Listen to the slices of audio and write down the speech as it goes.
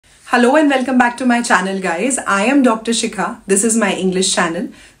Hello and welcome back to my channel, guys. I am Dr. Shikha. This is my English channel.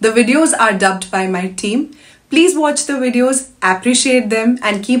 The videos are dubbed by my team. Please watch the videos, appreciate them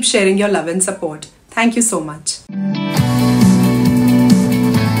and keep sharing your love and support. Thank you so much.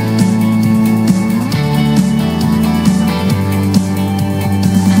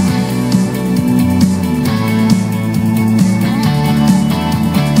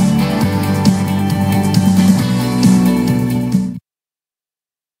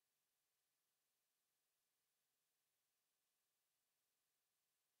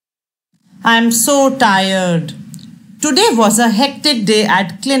 I'm so tired. Today was a hectic day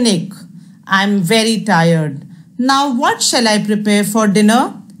at clinic. I'm very tired. Now what shall I prepare for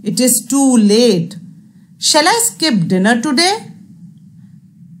dinner? It is too late. Shall I skip dinner today?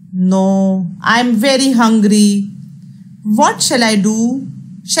 No, I'm very hungry. What shall I do?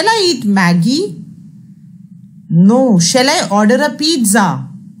 Shall I eat Maggie? No, shall I order a pizza?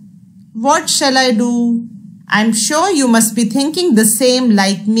 What shall I do? I'm sure you must be thinking the same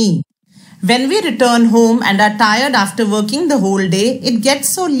like me. When we return home and are tired after working the whole day, it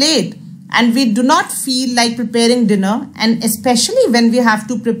gets so late and we do not feel like preparing dinner, and especially when we have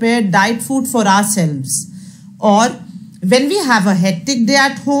to prepare diet food for ourselves. Or when we have a hectic day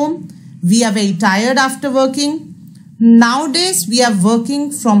at home, we are very tired after working. Nowadays, we are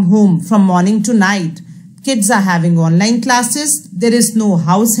working from home from morning to night. Kids are having online classes. There is no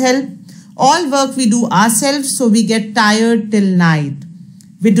house help. All work we do ourselves, so we get tired till night.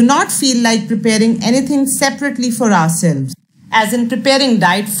 We do not feel like preparing anything separately for ourselves, as in preparing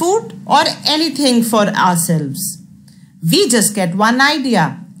diet food or anything for ourselves. We just get one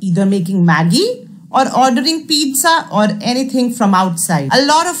idea, either making Maggie or ordering pizza or anything from outside. A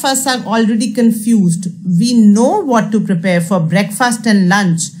lot of us are already confused. We know what to prepare for breakfast and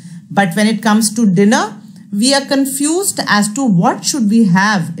lunch, but when it comes to dinner, we are confused as to what should we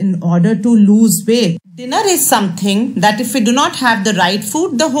have in order to lose weight. Dinner is something that if we do not have the right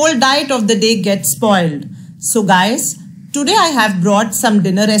food, the whole diet of the day gets spoiled. So guys, today I have brought some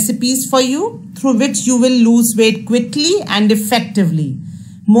dinner recipes for you through which you will lose weight quickly and effectively.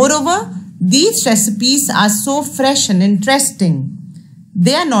 Moreover, these recipes are so fresh and interesting.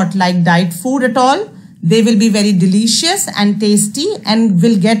 They are not like diet food at all. They will be very delicious and tasty and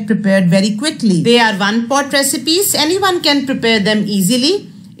will get prepared very quickly. They are one-pot recipes. Anyone can prepare them easily.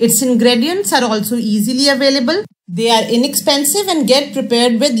 Its ingredients are also easily available. They are inexpensive and get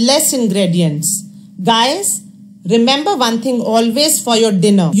prepared with less ingredients. Guys, remember one thing always for your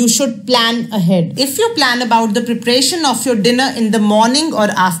dinner. You should plan ahead. If you plan about the preparation of your dinner in the morning or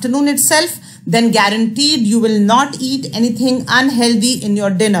afternoon itself, then guaranteed you will not eat anything unhealthy in your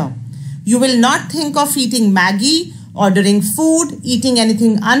dinner. You will not think of eating Maggie, ordering food, eating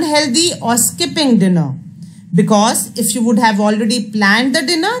anything unhealthy or skipping dinner. Because if you would have already planned the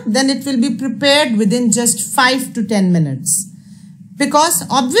dinner, then it will be prepared within just 5 to 10 minutes. Because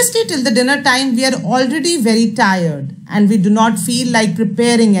obviously till the dinner time, we are already very tired and we do not feel like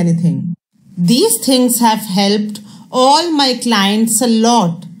preparing anything. These things have helped all my clients a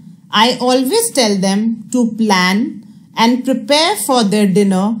lot. I always tell them to plan and prepare for their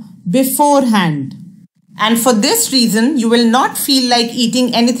dinner beforehand. And for this reason, you will not feel like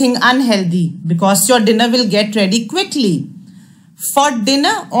eating anything unhealthy because your dinner will get ready quickly. For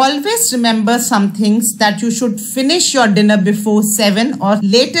dinner, always remember some things that you should finish your dinner before 7 or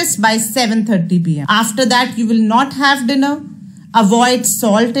latest by 7:30 p.m. After that, you will not have dinner. Avoid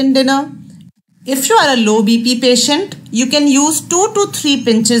salt in dinner. If you are a low BP patient, you can use 2 to 3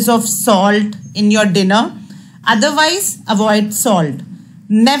 pinches of salt in your dinner. Otherwise, avoid salt.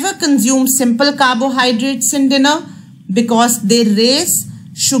 Never consume simple carbohydrates in dinner because they raise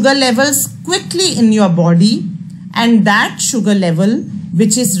sugar levels quickly in your body, and that sugar level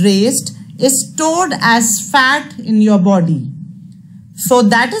which is raised is stored as fat in your body. So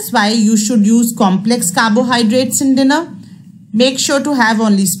that is why you should use complex carbohydrates in dinner. Make sure to have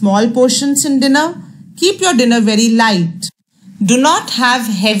only small portions in dinner. Keep your dinner very light. Do not have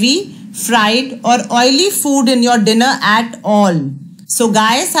heavy, fried or oily food in your dinner at all. So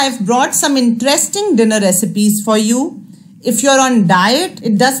guys, I've brought some interesting dinner recipes for you. If you're on diet,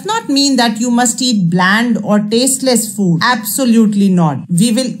 it does not mean that you must eat bland or tasteless food. Absolutely not.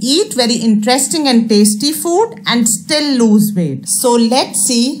 We will eat very interesting and tasty food and still lose weight. So let's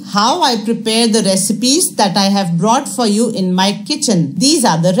see how I prepare the recipes that I have brought for you in my kitchen. These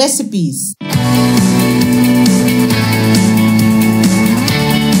are the recipes.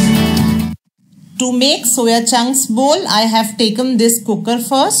 To make soya chunks bowl, I have taken this cooker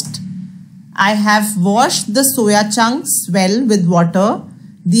first. I have washed the soya chunks well with water.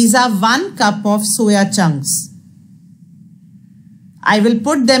 These are 1 cup of soya chunks. I will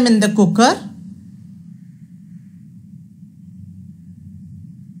put them in the cooker.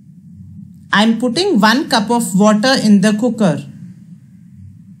 I am putting 1 cup of water in the cooker.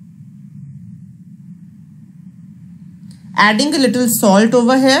 Adding a little salt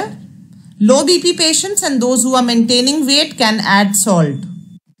over here. Low BP patients and those who are maintaining weight can add salt.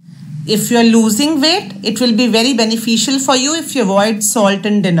 If you are losing weight, it will be very beneficial for you if you avoid salt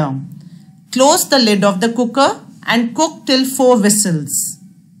in dinner. Close the lid of the cooker and cook till 4 whistles.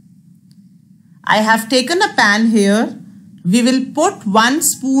 I have taken a pan here. We will put 1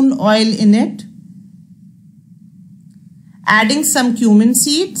 spoon oil in it. Adding some cumin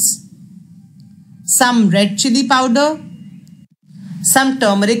seeds, some red chili powder, some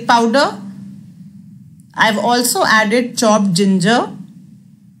turmeric powder. I've also added chopped ginger,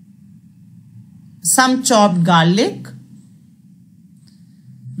 some chopped garlic.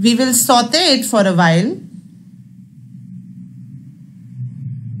 We will saute it for a while.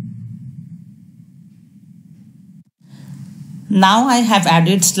 Now I have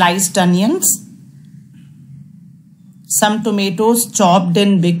added sliced onions, some tomatoes chopped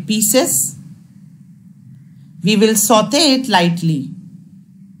in big pieces. We will saute it lightly.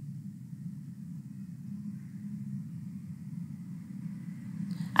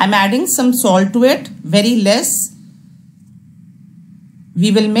 I'm adding some salt to it, very less.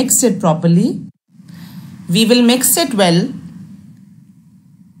 We will mix it properly. We will mix it well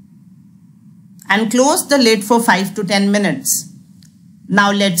and close the lid for 5 to 10 minutes.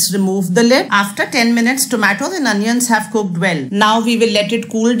 Now let's remove the lid. After 10 minutes, tomatoes and onions have cooked well. Now we will let it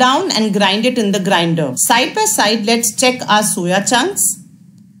cool down and grind it in the grinder. Side by side, let's check our soya chunks.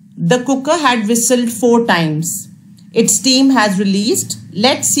 The cooker had whistled 4 times. Its steam has released.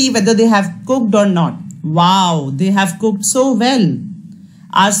 Let's see whether they have cooked or not. Wow, they have cooked so well.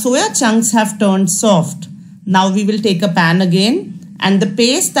 Our soya chunks have turned soft. Now we will take a pan again and the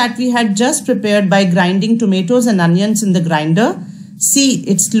paste that we had just prepared by grinding tomatoes and onions in the grinder. See,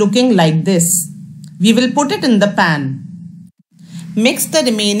 it's looking like this. We will put it in the pan. Mix the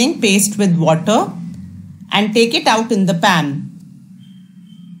remaining paste with water and take it out in the pan.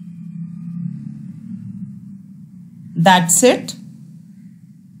 That's it.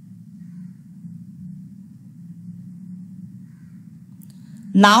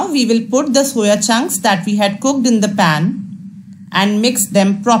 Now we will put the soya chunks that we had cooked in the pan and mix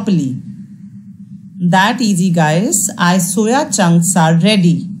them properly. That easy, guys. Our soya chunks are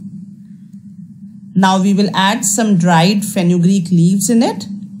ready. Now we will add some dried fenugreek leaves in it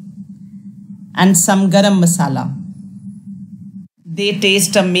and some garam masala. They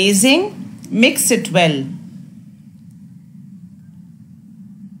taste amazing. Mix it well.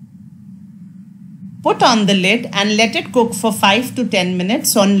 Put on the lid and let it cook for 5 to 10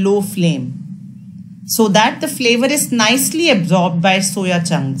 minutes on low flame so that the flavor is nicely absorbed by soya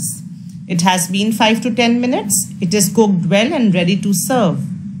chunks. It has been 5 to 10 minutes. It is cooked well and ready to serve.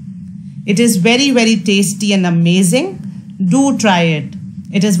 It is very, very tasty and amazing. Do try it.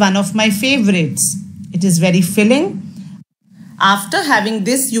 It is one of my favorites. It is very filling. After having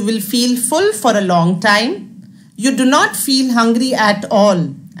this, you will feel full for a long time. You do not feel hungry at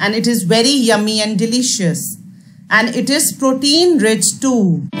all. And it is very yummy and delicious. And it is protein rich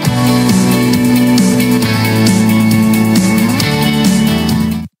too.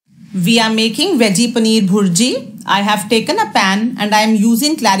 We are making veggie paneer bhurji. I have taken a pan and I am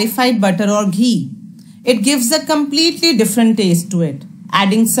using clarified butter or ghee. It gives a completely different taste to it.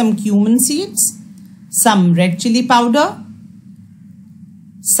 Adding some cumin seeds, some red chili powder,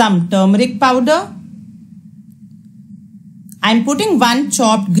 some turmeric powder. I am putting 1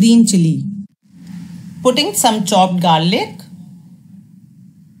 chopped green chili. Putting some chopped garlic,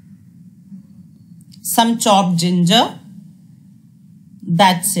 some chopped ginger.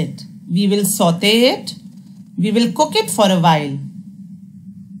 That's it. We will saute it. We will cook it for a while.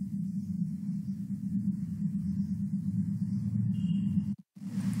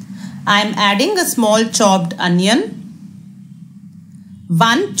 I am adding a small chopped onion,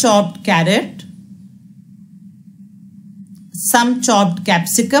 1 chopped carrot, some chopped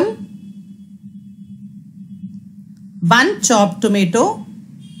capsicum, 1 chopped tomato.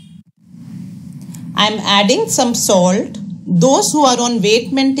 I am adding some salt. Those who are on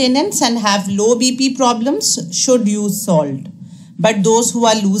weight maintenance and have low BP problems should use salt. But those who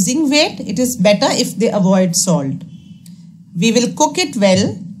are losing weight, it is better if they avoid salt. We will cook it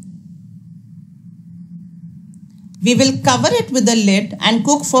well. We will cover it with a lid and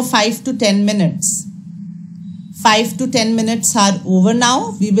cook for 5 to 10 minutes. 5 to 10 minutes are over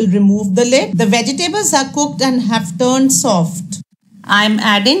now. We will remove the lid. The vegetables are cooked and have turned soft. I am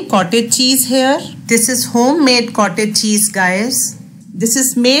adding cottage cheese here. This is homemade cottage cheese, guys. This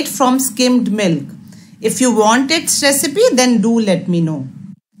is made from skimmed milk. If you want its recipe, then do let me know.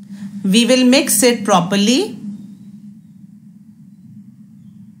 We will mix it properly.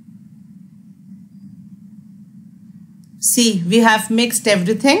 See, we have mixed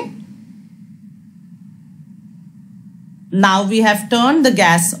everything. Now we have turned the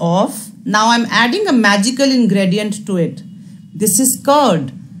gas off. Now I'm adding a magical ingredient to it. This is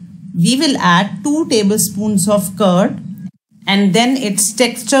curd. We will add 2 tablespoons of curd, and then its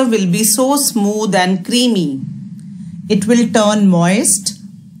texture will be so smooth and creamy. It will turn moist.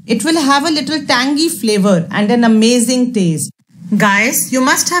 It will have a little tangy flavor and an amazing taste. Guys, you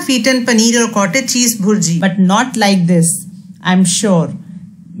must have eaten paneer or cottage cheese bhurji, but not like this, I'm sure.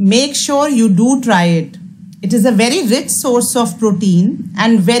 Make sure you do try it. It is a very rich source of protein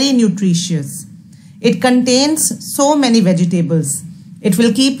and very nutritious. It contains so many vegetables. It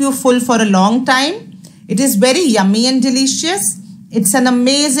will keep you full for a long time. It is very yummy and delicious. It's an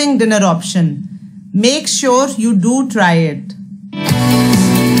amazing dinner option. Make sure you do try it.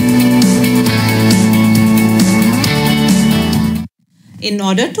 In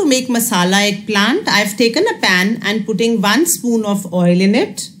order to make masala eggplant, I have taken a pan and putting 1 spoon of oil in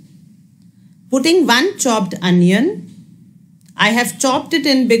it. Putting 1 chopped onion. I have chopped it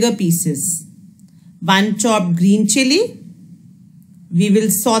in bigger pieces. 1 chopped green chili. We will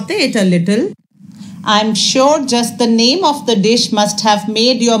saute it a little. I'm sure just the name of the dish must have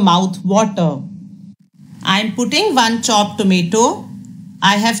made your mouth water. I'm putting 1 chopped tomato.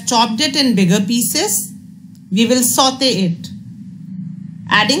 I have chopped it in bigger pieces. We will saute it.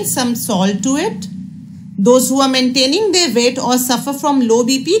 Adding some salt to it. Those who are maintaining their weight or suffer from low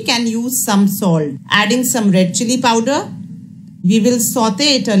BP can use some salt. Adding some red chili powder. We will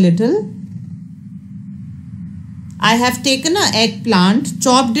saute it a little. I have taken an eggplant,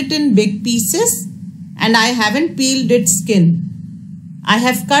 chopped it in big pieces, and I haven't peeled its skin. I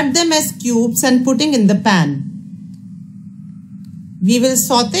have cut them as cubes and putting in the pan. We will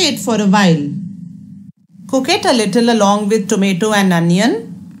saute it for a while. Cook it a little along with tomato and onion.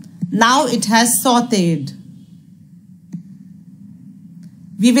 Now it has sauteed.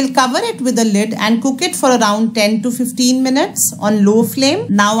 We will cover it with a lid and cook it for around 10 to 15 minutes on low flame.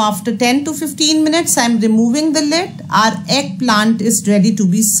 Now after 10 to 15 minutes, I am removing the lid. Our eggplant is ready to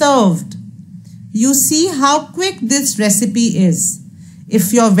be served. You see how quick this recipe is.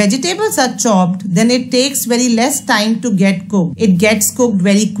 If your vegetables are chopped, then it takes very less time to get cooked. It gets cooked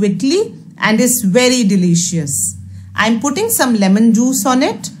very quickly and is very delicious. I am putting some lemon juice on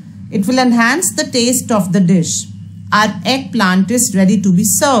it. It will enhance the taste of the dish. Our eggplant is ready to be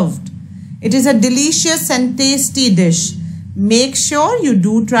served. It is a delicious and tasty dish. Make sure you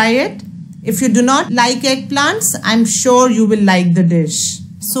do try it. If you do not like eggplants, I'm sure you will like the dish.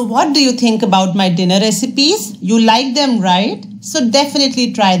 So what do you think about my dinner recipes? You like them, right? So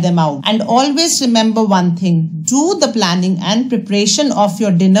definitely try them out. And always remember one thing. Do the planning and preparation of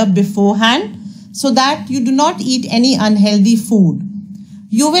your dinner beforehand so that you do not eat any unhealthy food.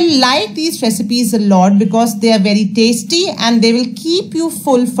 You will like these recipes a lot because they are very tasty and they will keep you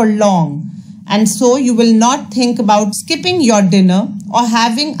full for long. And so you will not think about skipping your dinner or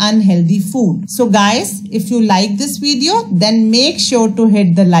having unhealthy food. So guys, if you like this video, then make sure to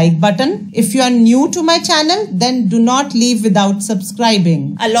hit the like button. If you are new to my channel, then do not leave without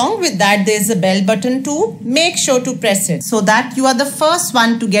subscribing. Along with that, there is a bell button too. Make sure to press it so that you are the first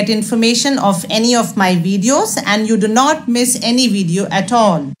one to get information of any of my videos and you do not miss any video at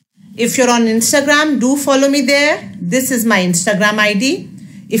all. If you're on Instagram, do follow me there. This is my Instagram ID.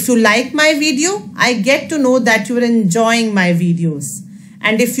 If you like my video, I get to know that you are enjoying my videos.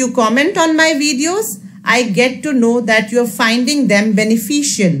 And if you comment on my videos, I get to know that you are finding them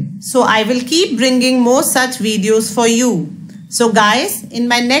beneficial. So I will keep bringing more such videos for you. So guys, in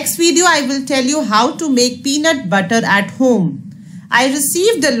my next video, I will tell you how to make peanut butter at home. I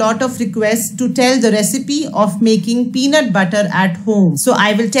received a lot of requests to tell the recipe of making peanut butter at home. So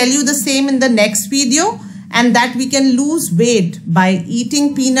I will tell you the same in the next video, and that we can lose weight by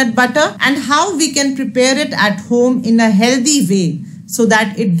eating peanut butter and how we can prepare it at home in a healthy way so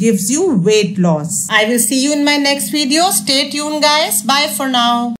that it gives you weight loss. I will see you in my next video. Stay tuned guys. Bye for now.